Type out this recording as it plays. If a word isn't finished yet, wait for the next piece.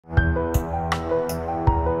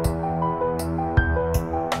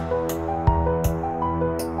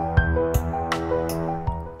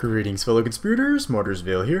Greetings fellow conspirators,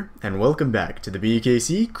 Martyrsville here, and welcome back to the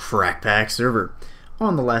BKC Crackpack server.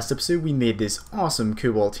 On the last episode we made this awesome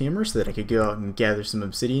cobalt hammer so that I could go out and gather some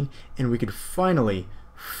obsidian, and we could finally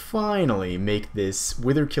make this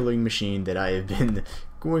wither killing machine that I have been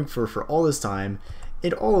going for all this time.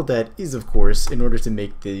 And all of that is, of course, in order to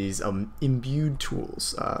make these imbued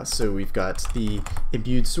tools. So we've got the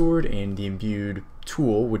imbued sword and the imbued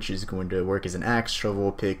tool, which is going to work as an axe,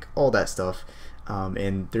 shovel, pick, all that stuff.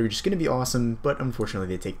 And they're just going to be awesome, but unfortunately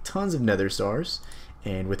they take tons of nether stars.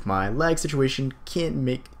 And with my lag situation,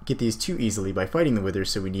 can't get these too easily by fighting the withers,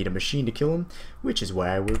 so we need a machine to kill them, which is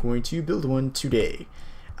why we're going to build one today.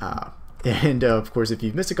 Of course, if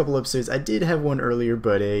you've missed a couple episodes, I did have one earlier,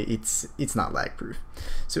 but it's not lag proof.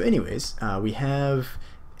 So anyways, we have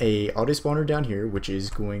a auto spawner down here, which is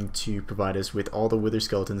going to provide us with all the wither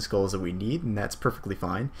skeleton skulls that we need, and that's perfectly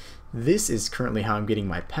fine. This is currently how I'm getting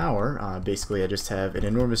my power. Basically, I just have an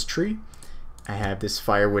enormous tree. I have this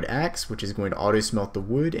firewood axe, which is going to auto smelt the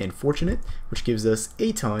wood, and fortunate, which gives us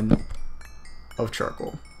a ton of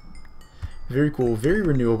charcoal. Very cool, very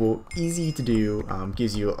renewable, easy to do,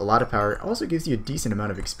 gives you a lot of power, also gives you a decent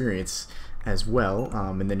amount of experience as well,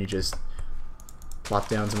 and then you just plop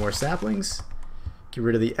down some more saplings, get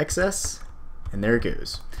rid of the excess, and there it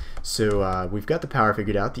goes. So we've got the power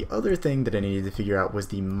figured out. The other thing that I needed to figure out was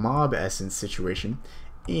the mob essence situation,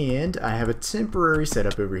 and I have a temporary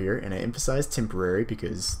setup over here, and I emphasize temporary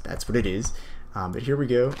because that's what it is. But here we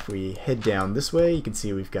go. If we head down this way, you can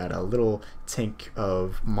see we've got a little tank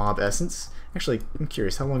of mob essence. Actually, I'm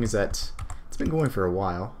curious, how long is that? It's been going for a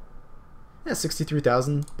while. Yeah,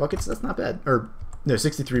 63,000 buckets, that's not bad. Or, no,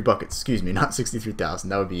 63 buckets, excuse me, not 63,000.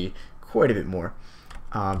 That would be quite a bit more.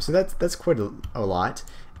 So that's quite a lot.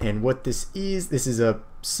 And what this is a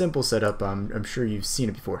simple setup. I'm sure you've seen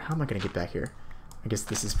it before. How am I going to get back here? I guess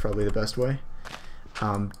this is probably the best way.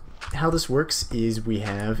 How this works is we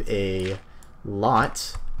have a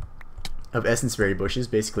lot of essence berry bushes,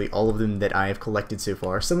 basically all of them that I have collected so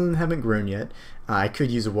far. Some of them haven't grown yet. I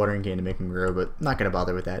could use a watering can to make them grow, but not going to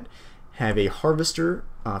bother with that. Have a harvester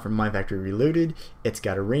from My Factory Reloaded. It's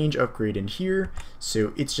got a range upgrade in here,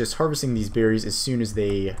 so it's just harvesting these berries as soon as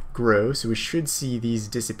they grow. So we should see these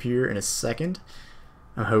disappear in a second,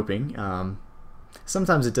 I'm hoping.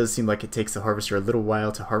 Sometimes it does seem like it takes the harvester a little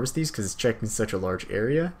while to harvest these because it's checking such a large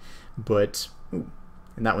area, but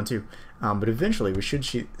and that one too. But eventually we should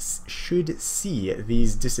see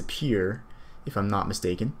these disappear, if I'm not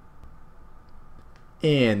mistaken.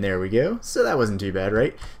 And there we go. So that wasn't too bad,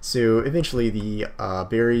 right? So eventually the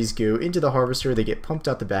berries go into the harvester. They get pumped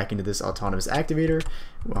out the back into this autonomous activator.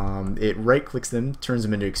 It right-clicks them, turns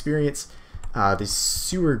them into experience. The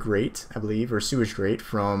sewer grate, I believe, or sewage grate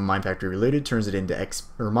from Mine Factory Reloaded turns it into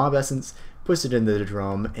mob essence, puts it into the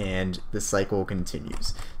drum, and the cycle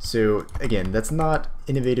continues. So again, that's not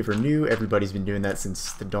innovative or new. Everybody's been doing that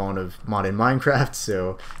since the dawn of modern Minecraft.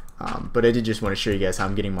 So, but I did just want to show you guys how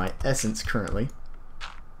I'm getting my essence currently.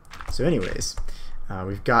 So anyways,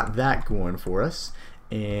 we've got that going for us,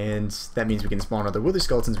 and that means we can spawn other wither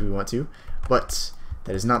skeletons if we want to, but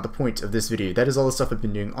that is not the point of this video. That is all the stuff I've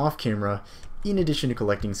been doing off camera, in addition to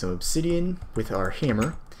collecting some obsidian with our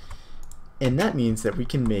hammer. And that means that we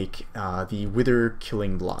can make the wither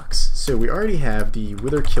killing blocks. So we already have the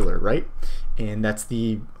wither killer, right? And that's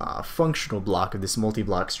the functional block of this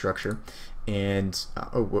multi-block structure. And,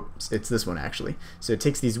 oh, whoops, it's this one actually. So it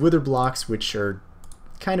takes these wither blocks, which are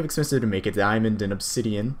kind of expensive to make, a diamond and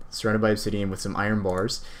obsidian, surrounded by obsidian with some iron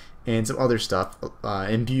bars, and some other stuff,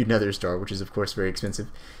 imbued nether star, which is of course very expensive.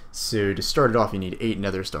 So to start it off you need 8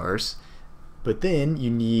 nether stars. But then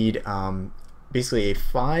you need basically a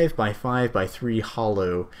 5 by 5 by 3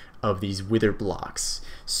 hollow of these wither blocks.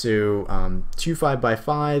 So 2 5 by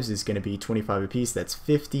 5s is going to be 25 apiece, that's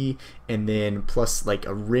 50, and then plus like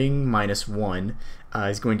a ring minus 1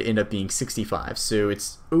 is going to end up being 65. So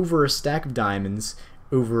it's over a stack of diamonds,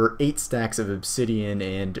 over 8 stacks of obsidian,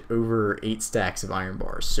 and over 8 stacks of iron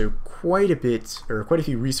bars. So quite a bit, or quite a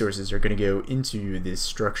few resources are going to go into this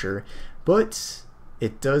structure, but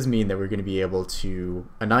it does mean that we're going to be able to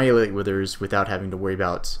annihilate withers without having to worry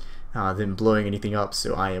about them blowing anything up,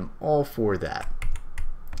 so I am all for that.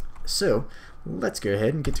 So let's go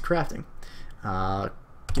ahead and get to crafting.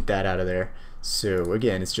 Get that out of there. So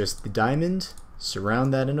again, it's just the diamond,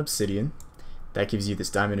 surround that in obsidian. That gives you this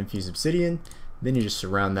diamond infused obsidian. Then you just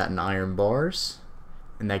surround that in iron bars,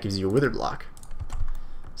 and that gives you a wither block.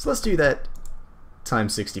 So let's do that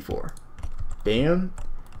times 64. Bam,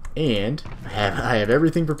 and I have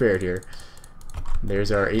everything prepared here.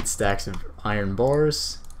 There's our 8 stacks of iron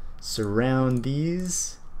bars. Surround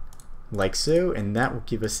these like so, and that will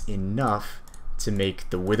give us enough to make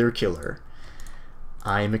the Wither Killer.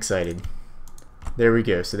 I am excited. There we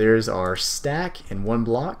go. So there's our stack and 1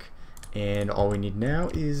 block, and all we need now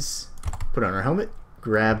is put on our helmet,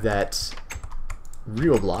 grab that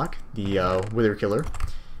real block, the Wither Killer,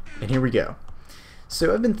 and here we go.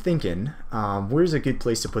 So I've been thinking, where's a good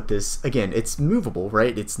place to put this? Again, it's movable,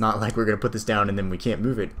 right? It's not like we're going to put this down and then we can't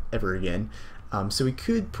move it ever again. So we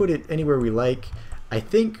could put it anywhere we like. I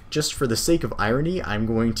think, just for the sake of irony, I'm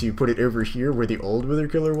going to put it over here where the old Wither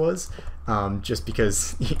Killer was, just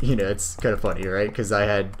because, you know, it's kind of funny, right? Because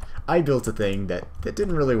I built a thing that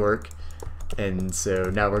didn't really work, and so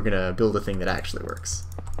now we're going to build a thing that actually works.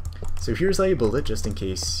 So here's how you build it, just in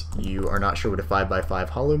case you are not sure what a 5x5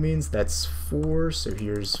 hollow means. That's 4, so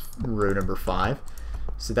here's row number 5.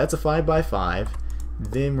 So that's a 5x5.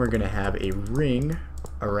 Then we're going to have a ring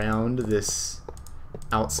around this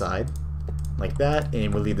outside, like that,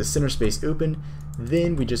 and we'll leave the center space open.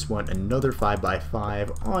 Then we just want another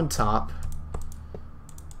 5x5 on top,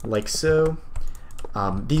 like so.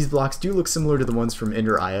 These blocks do look similar to the ones from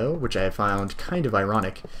Ender.io, which I have found kind of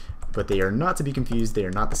ironic, but they are not to be confused. They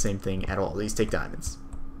are not the same thing at all. These take diamonds.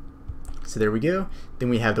 So there we go. Then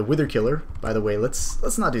we have the Wither Killer. By the way,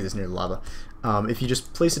 let's not do this near the lava. If you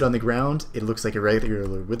just place it on the ground, it looks like a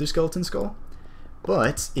regular Wither skeleton skull.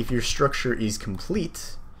 But if your structure is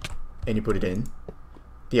complete and you put it in,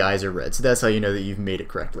 the eyes are red. So that's how you know that you've made it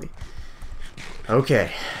correctly.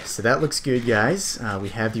 Okay, so that looks good, guys. We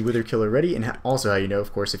have the Wither Killer ready, and also how you know,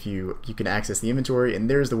 of course, if you can access the inventory, and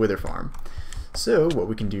there's the Wither farm. So what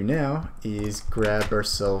we can do now is grab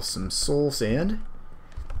ourselves some soul sand,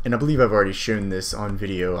 and I believe I've already shown this on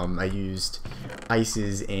video. I used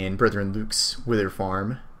Ice's and Brethren Luke's Wither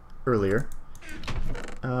farm earlier.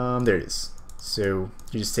 There it is. So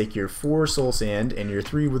you just take your 4 soul sand and your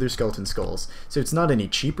 3 Wither skeleton skulls. So it's not any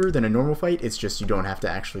cheaper than a normal fight, it's just you don't have to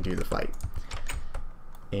actually do the fight.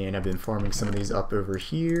 And I've been farming some of these up over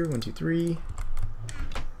here. 1, 2, 3.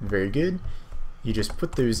 Very good. You just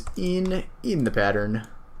put those in the pattern,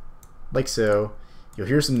 like so. You'll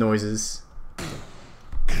hear some noises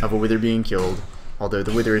of a Wither being killed, although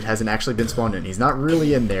the Wither hasn't actually been spawned in. He's not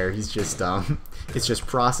really in there. He's just it's just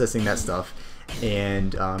processing that stuff.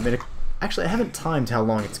 And actually, I haven't timed how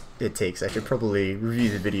long it takes. I should probably review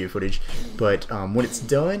the video footage, but when it's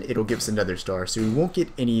done, it'll give us another star. So we won't get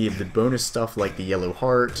any of the bonus stuff like the yellow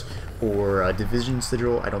heart or a division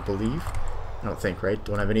sigil, I don't believe. I don't think, right?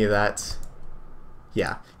 Don't have any of that.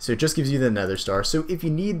 Yeah, so it just gives you the nether star. So if you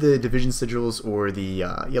need the division sigils or the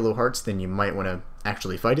yellow hearts, then you might want to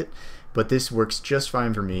actually fight it. But this works just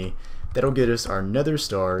fine for me. That'll get us our nether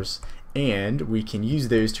stars, and we can use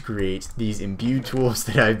those to create these imbued tools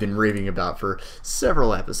that I've been raving about for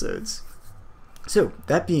several episodes. So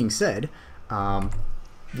that being said,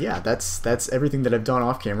 yeah, that's everything that I've done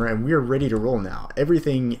off camera, and we're ready to roll now.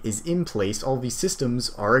 Everything is in place. All these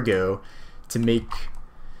systems are a go to make.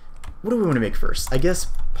 What do we want to make first? I guess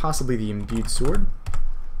possibly the imbued sword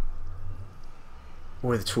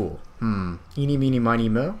or the tool. Eeny, meeny, miny,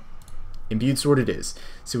 mo. Imbued sword it is.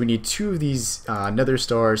 So we need 2 of these nether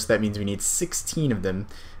stars. That means we need 16 of them.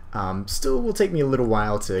 Still will take me a little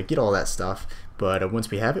while to get all that stuff, but once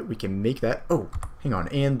we have it, we can make that. Oh, hang on.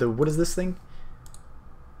 And what is this thing?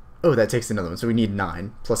 Oh, that takes another one. So we need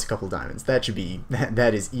 9 plus a couple diamonds. That should be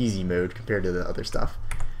that is easy mode compared to the other stuff.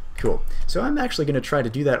 Cool. So I'm actually going to try to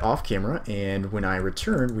do that off camera, and when I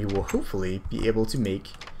return, we will hopefully be able to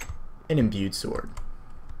make an imbued sword.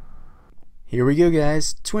 Here we go,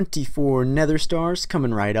 guys. 24 nether stars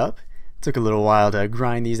coming right up. Took a little while to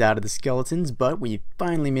grind these out of the skeletons, but we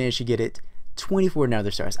finally managed to get it. 24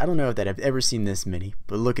 nether stars. I don't know if that I've ever seen this many,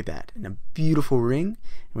 but look at that. And a beautiful ring.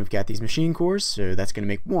 And we've got these machine cores, so that's going to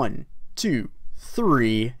make 1, 2,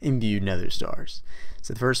 3 imbued nether stars.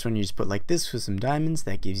 So the first one you just put like this with some diamonds.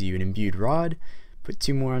 That gives you an imbued rod. Put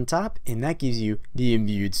 2 more on top, and that gives you the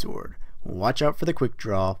imbued sword. Watch out for the quick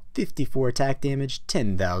draw. 54 attack damage,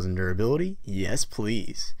 10,000 durability. Yes,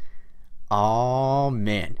 please. Oh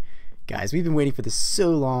man, guys, we've been waiting for this so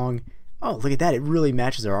long. Oh, look at that! It really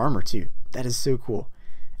matches our armor too. That is so cool.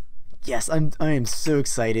 Yes, I am so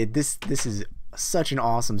excited. This is such an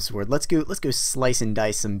awesome sword. Let's go slice and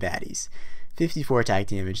dice some baddies. 54 attack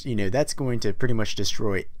damage, you know, that's going to pretty much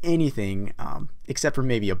destroy anything except for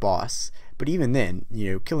maybe a boss. But even then,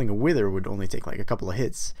 you know, killing a wither would only take like a couple of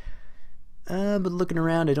hits. But looking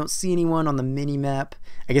around, I don't see anyone on the mini-map.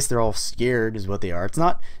 I guess they're all scared is what they are. It's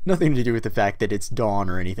nothing to do with the fact that it's dawn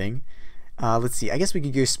or anything. Let's see, I guess we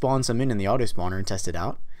could go spawn some in the auto spawner and test it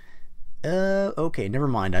out. Okay, never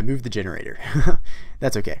mind, I moved the generator.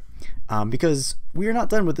 That's okay. Because we are not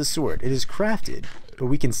done with this sword. It is crafted, but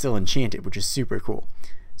we can still enchant it, which is super cool.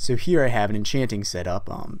 So here I have an enchanting setup,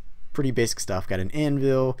 pretty basic stuff. Got an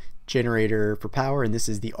anvil, generator for power, and this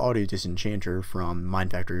is the auto Dis-enchanter from Mind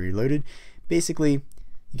Factory Reloaded. Basically,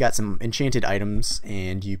 you got some enchanted items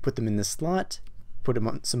and you put them in this slot, put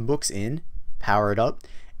some books in, power it up,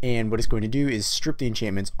 and what it's going to do is strip the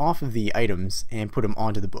enchantments off of the items and put them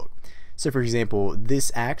onto the book. So for example,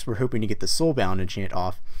 this axe, we're hoping to get the soulbound enchant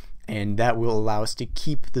off, and that will allow us to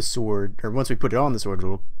keep the sword, or once we put it on the sword,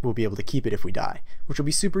 we'll be able to keep it if we die, which will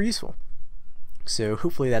be super useful. So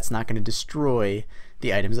hopefully that's not going to destroy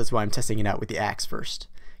the items. That's why I'm testing it out with the axe first,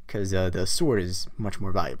 because the sword is much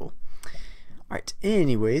more valuable. Alright,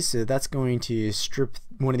 anyways, so that's going to strip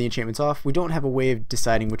one of the enchantments off. We don't have a way of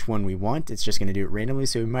deciding which one we want. It's just going to do it randomly,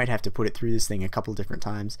 so we might have to put it through this thing a couple different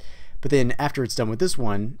times. But then after it's done with this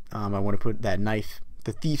one, I want to put that knife,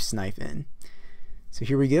 the thief's knife, in. So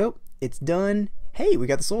here we go. It's done. Hey, we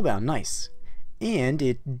got the soulbound. Nice. And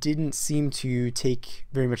it didn't seem to take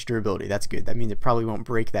very much durability. That's good. That means it probably won't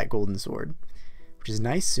break that golden sword, which is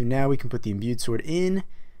nice. So now we can put the imbued sword in.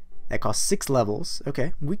 That costs 6 levels.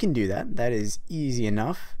 Okay, we can do that. That is easy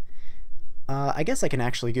enough. I guess I can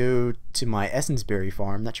actually go to my essence berry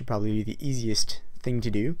farm. That should probably be the easiest thing to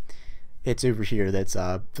do. It's over here that's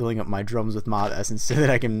filling up my drums with mob essence so that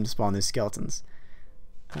I can spawn those skeletons.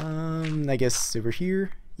 I guess over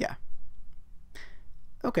here. Yeah.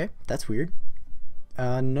 Okay, that's weird.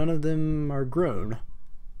 None of them are grown.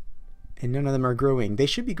 And none of them are growing. They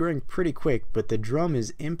should be growing pretty quick, but the drum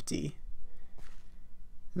is empty.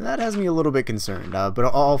 That has me a little bit concerned, but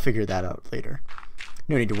I'll figure that out later.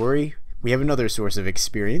 No need to worry. We have another source of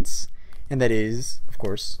experience, and that is, of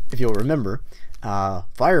course, if you'll remember,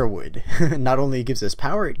 firewood. Not only gives us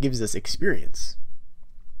power, it gives us experience.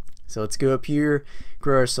 So let's go up here,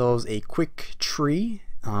 grow ourselves a quick tree.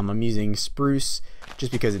 I'm using spruce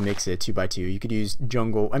just because it makes it 2x2. You could use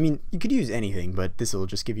jungle. I mean, you could use anything, but this will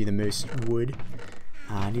just give you the most wood.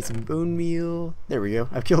 I need some bone meal. There we go.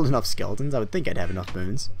 I've killed enough skeletons. I would think I'd have enough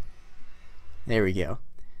bones. There we go.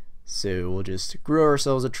 So we'll just grow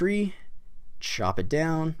ourselves a tree, chop it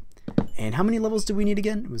down. And how many levels do we need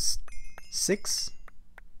again? It was 6?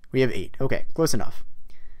 We have 8. Okay, close enough.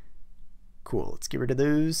 Cool. Let's get rid of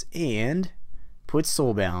those and put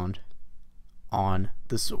soulbound on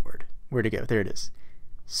the sword. Where'd it go? There it is.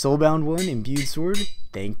 Soulbound 1, imbued sword.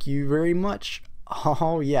 Thank you very much.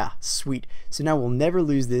 Oh yeah, sweet. So now we'll never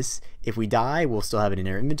lose this. If we die, we'll still have it in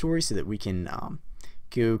our inventory so that we can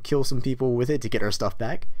go kill some people with it to get our stuff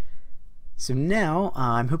back. So now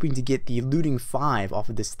I'm hoping to get the looting 5 off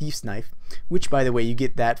of this thief's knife, which by the way, you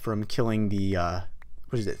get that from killing the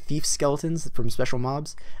what is it, thief skeletons from special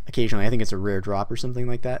mobs occasionally. I think it's a rare drop or something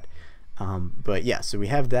like that. But yeah, so we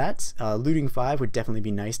have that. Looting 5 would definitely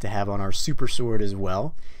be nice to have on our super sword as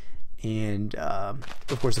well. And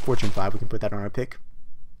of course the fortune 5, we can put that on our pick.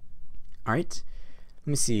 Alright, let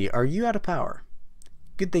me see, are you out of power?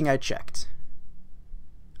 Good thing I checked.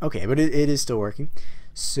 Okay, but it is still working.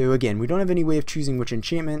 So again, we don't have any way of choosing which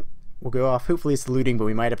enchantment will go off. Hopefully it's the looting, but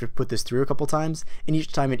we might have to put this through a couple times, and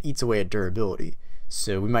each time it eats away at durability.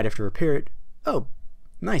 So we might have to repair it. Oh,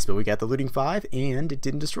 nice, but we got the looting 5 and it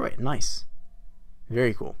didn't destroy it. Nice.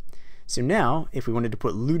 Very cool. So now, if we wanted to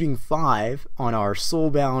put looting 5 on our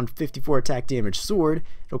soulbound 54 attack damage sword,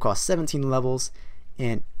 it'll cost 17 levels,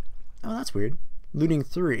 and oh, that's weird. Looting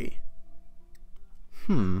 3.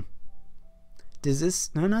 Does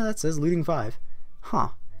this? No, that says looting 5. Huh.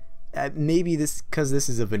 Maybe this, because this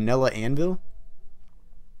is a vanilla anvil.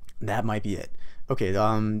 That might be it. Okay.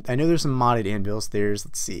 I know there's some modded anvils.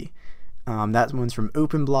 Let's see. That one's from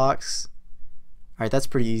Open Blocks. All right, that's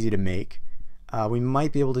pretty easy to make. We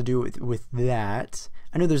might be able to do it with that.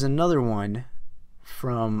 I know there's another one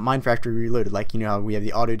from Mind Factory Reloaded, like, you know how we have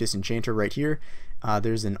the auto Dis-enchanter right here.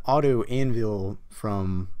 There's an auto anvil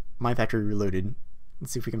from Mind Factory Reloaded.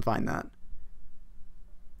 Let's see if we can find that.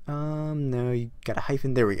 No, you got a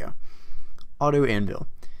hyphen. There we go. Auto anvil.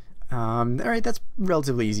 Alright, that's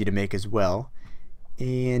relatively easy to make as well.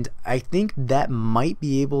 And I think that might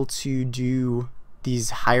be able to do these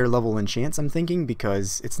higher level enchants, I'm thinking,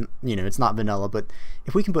 because it's, you know, it's not vanilla, but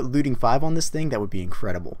if we can put looting 5 on this thing, that would be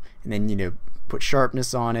incredible. And then, you know, put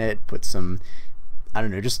sharpness on it, put some, I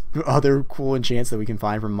don't know, just other cool enchants that we can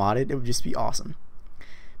find from modded. It would just be awesome.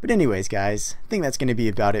 But anyways, guys, I think that's going to be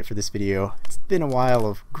about it for this video. It's been a while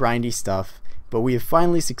of grindy stuff, but we have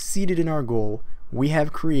finally succeeded in our goal. We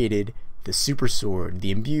have created the super sword,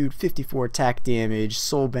 the imbued 54 attack damage,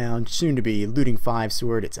 soulbound, soon to be looting 5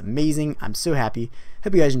 sword. It's amazing. I'm so happy.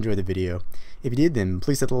 Hope you guys enjoyed the video. If you did, then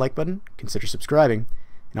please hit the like button, consider subscribing,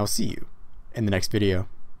 and I'll see you in the next video.